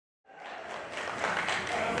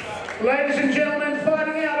Ladies and gentlemen,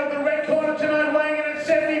 fighting out of the red corner tonight, weighing in at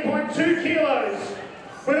 70.2 kilos,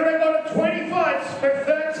 with a record of 20 fights but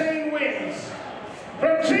 13 wins.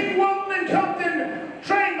 From Team Walton and Compton,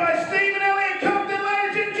 trained by Steve and Elliot Compton,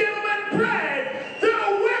 ladies and gentlemen, Brad, the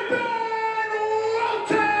Weapon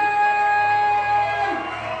Walton!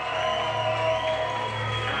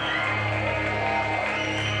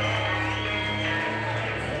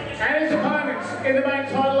 And his opponents in the main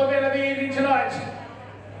title event of the evening tonight,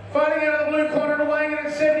 fighting out of the blue corner and weighing in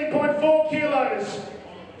at 70.4 kilos,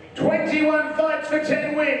 21 fights for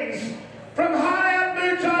 10 wins. From Heartout,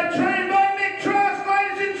 Muay, trained by Nick Trask,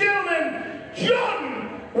 ladies and gentlemen,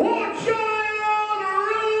 John Warchild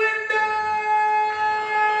Rolender!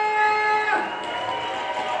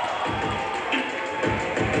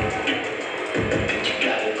 You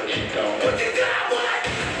got it, but you don't. What you got, what?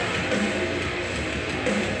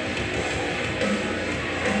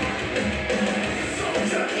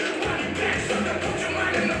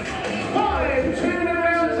 Five 2-minute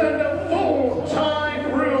rounds under full-time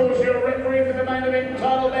rules. Your referee for the main event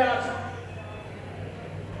title bout.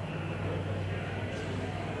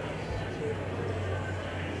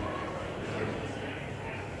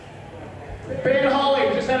 Ben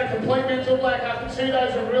Holly just had a complete mental black after 2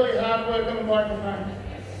 days of really hard work on the microphone.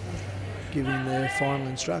 Giving their final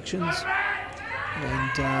instructions.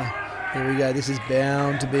 And here we go. This is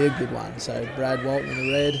bound to be a good one. So Brad Walton in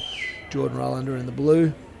the red, Jordan Rolender in the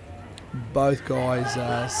blue. Both guys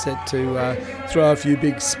set to throw a few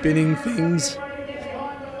big spinning things,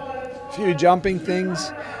 a few jumping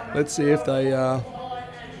things. Let's see if they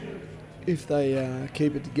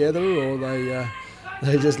keep it together or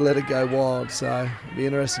they just let it go wild. So it'll be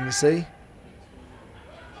interesting to see.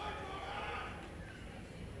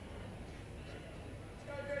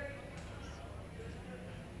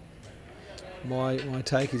 My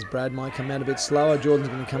take is Brad might come out a bit slower. Jordan's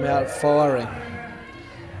going to come out firing.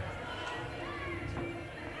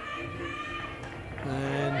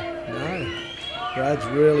 And no, Brad's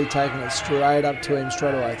really taking it straight up to him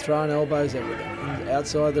straight away, throwing elbows, everything.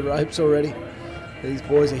 Outside the ropes already. These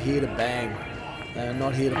boys are here to bang. They are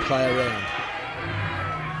not here to play around.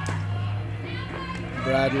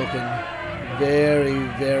 Brad looking very,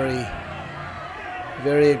 very,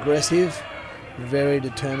 very aggressive, very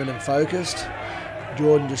determined and focused.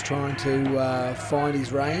 Jordan just trying to find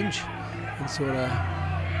his range and sort of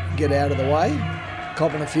get out of the way.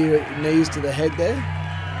 Copping a few knees to the head there.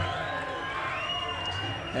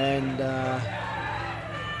 And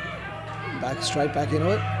straight back into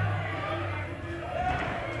it.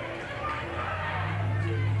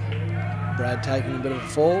 Brad taking a bit of a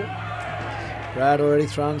fall. Brad already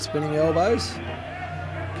throwing spinning elbows.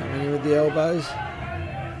 Coming in with the elbows.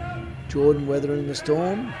 Jordan weathering the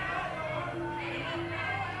storm.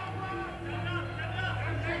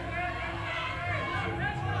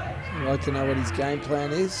 I'd like to know what his game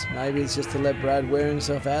plan is. Maybe it's just to let Brad wear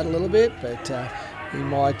himself out a little bit, but he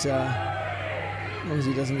might, as long as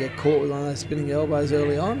he doesn't get caught with one of those spinning elbows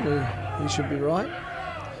early on, he should be right.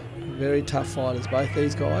 Very tough fighters, both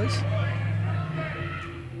these guys.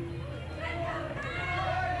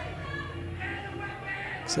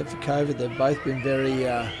 Except for COVID, they've both been very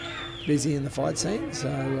busy in the fight scene.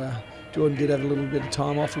 So Jordan did have a little bit of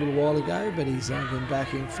time off a little while ago, but he's been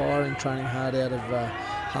back in firing, training hard out of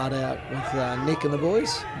Heartout with Nick and the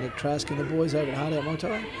boys, Nick Trask and the boys over at Heartout Muay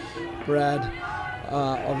Thai. Brad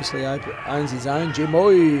obviously owns his own gym,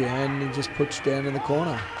 and he just puts down in the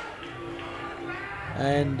corner.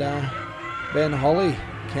 And Ben Holly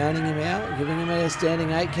counting him out, giving him a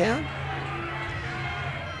standing 8 count.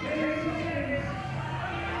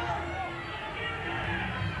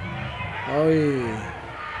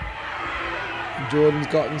 Jordan's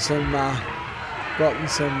gotten some,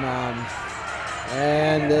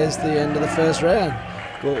 and there's the end of the first round.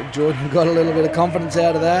 Jordan got a little bit of confidence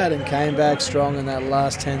out of that and came back strong in that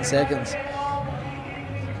last 10 seconds.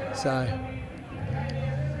 So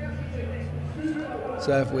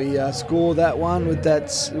if we score that one with that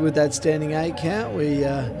standing 8 count,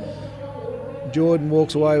 Jordan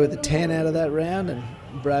walks away with a 10 out of that round, and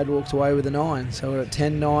Brad walks away with a 9. So we're at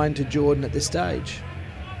 10-9 to Jordan at this stage.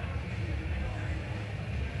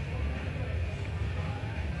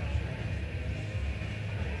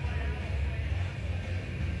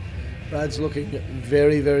 Brad's looking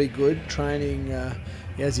very, very good, training.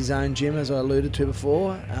 He has his own gym, as I alluded to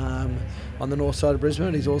before, on the north side of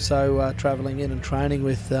Brisbane. He's also travelling in and training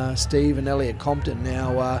with Steve and Elliot Compton.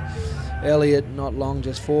 Now, Elliot not long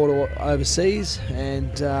just fought overseas,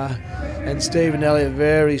 and Steve and Elliot,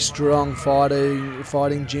 very strong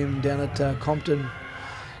fighting gym down at Compton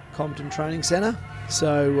Training Centre.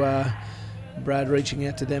 So Brad reaching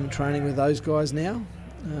out to them and training with those guys now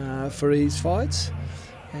for his fights.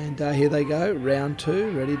 And here they go, round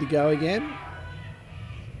 2, ready to go again.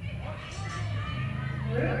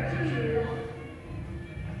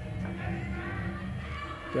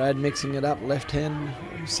 Brad mixing it up, left hand,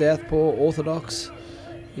 southpaw, orthodox.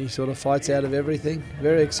 He sort of fights out of everything.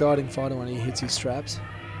 Very exciting fighter when he hits his straps.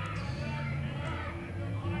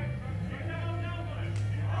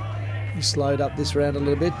 He slowed up this round a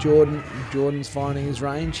little bit. Jordan's finding his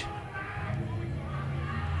range.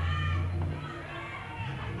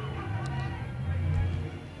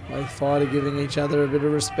 Both fighter giving each other a bit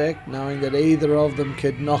of respect, knowing that either of them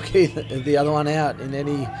could knock the other one out in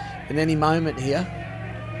any moment here.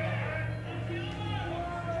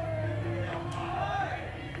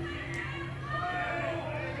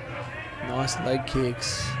 Nice leg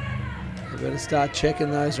kicks. They better start checking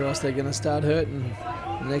those or else they're going to start hurting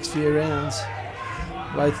the next few rounds.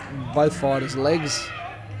 Both fighters' legs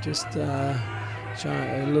just showing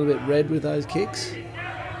a little bit red with those kicks.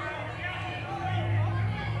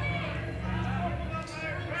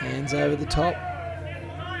 Hands over the top.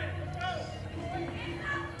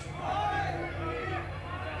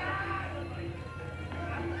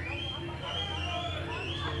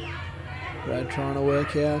 Brad trying to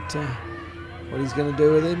work out what he's going to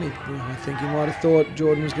do with him. I think he might have thought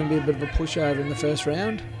Jordan was going to be a bit of a pushover in the first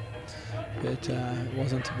round, but it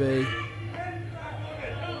wasn't to be.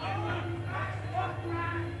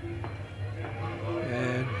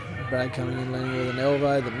 And Brad coming in, landing with an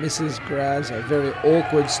elbow that misses, grabs, a very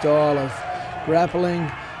awkward style of grappling,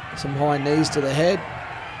 some high knees to the head.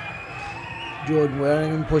 Jordan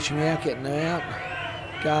wearing him, pushing out, getting out,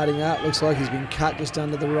 guarding up. Looks like he's been cut just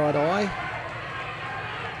under the right eye.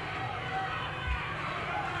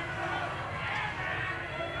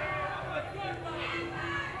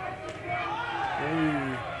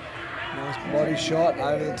 Body shot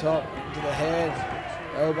over the top to the head,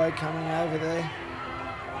 elbow coming over there.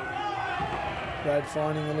 Brad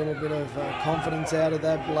finding a little bit of confidence out of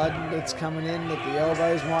that blood that's coming in, that the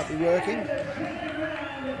elbows might be working.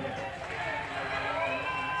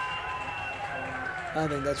 I don't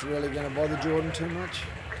think that's really going to bother Jordan too much.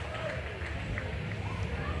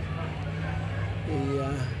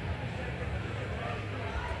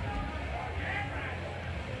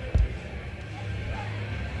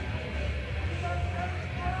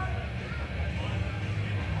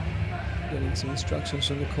 Getting some instructions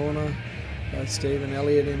from the corner. Both Steve and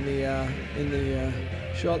Elliot in the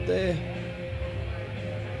shot there.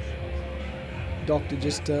 Doctor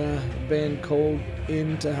just been called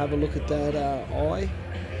in to have a look at that eye,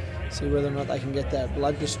 see whether or not they can get that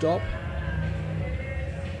blood to stop.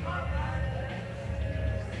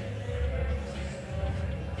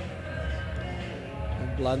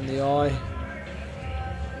 And blood in the eye.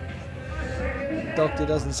 The doctor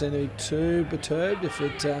doesn't seem to be too perturbed if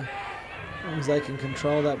it. As long as they can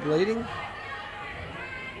control that bleeding.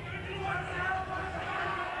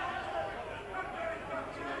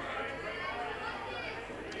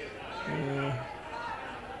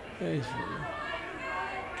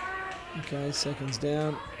 Okay, seconds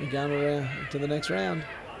down. We're going around to the next round.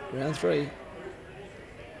 Round 3.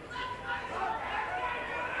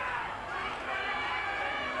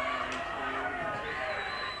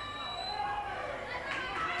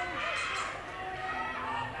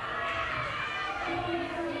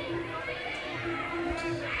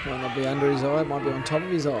 Might not be under his eye, it might be on top of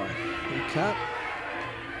his eye. A cut.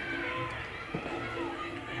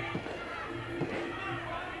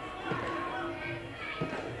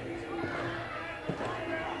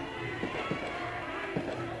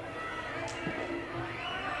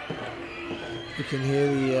 You can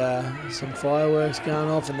hear some fireworks going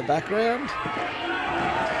off in the background.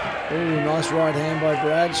 Ooh, nice right hand by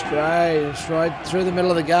Brad, straight through the middle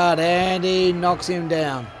of the guard, and he knocks him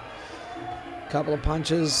down. Couple of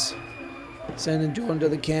punches, sending Jordan to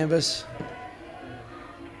the canvas.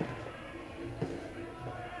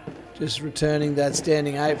 Just returning that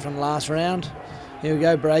standing 8 from last round. Here we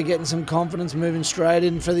go, Brad getting some confidence, moving straight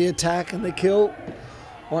in for the attack and the kill.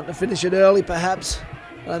 Wanting to finish it early, perhaps.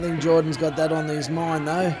 I don't think Jordan's got that on his mind,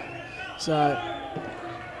 though. So,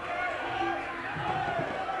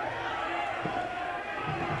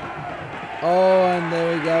 oh, and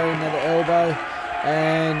there we go, another elbow.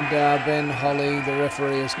 And Ben Holly, the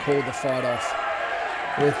referee, has called the fight off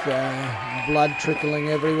with blood trickling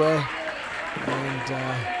everywhere. And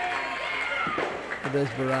there's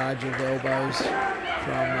a barrage of elbows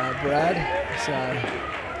from Brad. So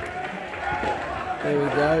there we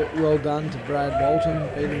go. Well done to Brad Walton,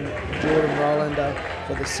 beating Jordan Rolender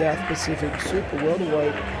for the South Pacific Super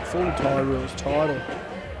Welterweight Full Tie Rules title.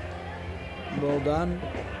 Well done.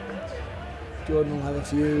 Jordan will have a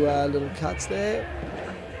few little cuts there.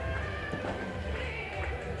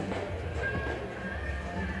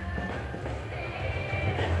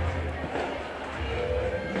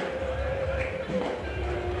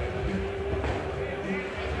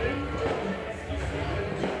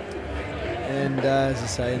 And as I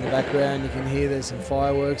say, in the background you can hear there's some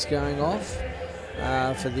fireworks going off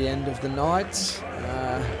for the end of the night.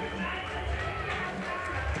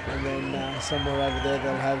 And then somewhere over there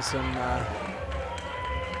they'll have some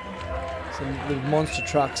little monster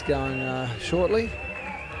trucks going shortly.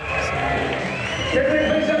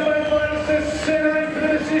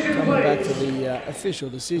 Coming back for the official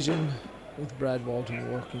decision, with Brad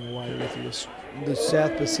Walton walking away with the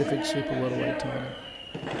South Pacific Super Welterweight title.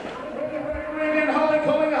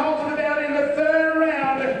 Calling a halt to the bout in the third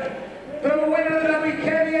round. The winner of the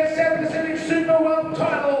WKBS South Pacific Super Welterweight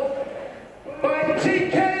title by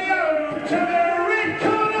TKO to the red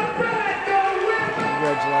corner, Brad, the winner.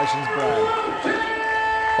 Congratulations, Brad.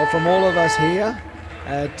 Well, from all of us here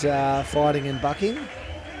at Fighting and Bucking,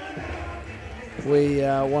 we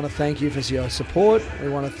want to thank you for your support. We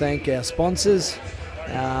want to thank our sponsors,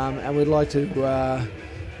 and we'd like to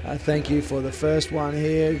thank you for the first one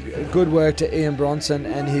here. Good work to Ian Bronson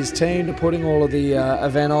and his team to putting all of the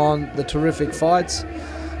event on, the terrific fights.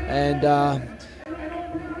 And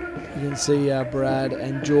you can see Brad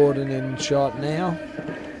and Jordan in shot now.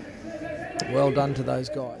 Well done to those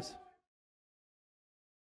guys.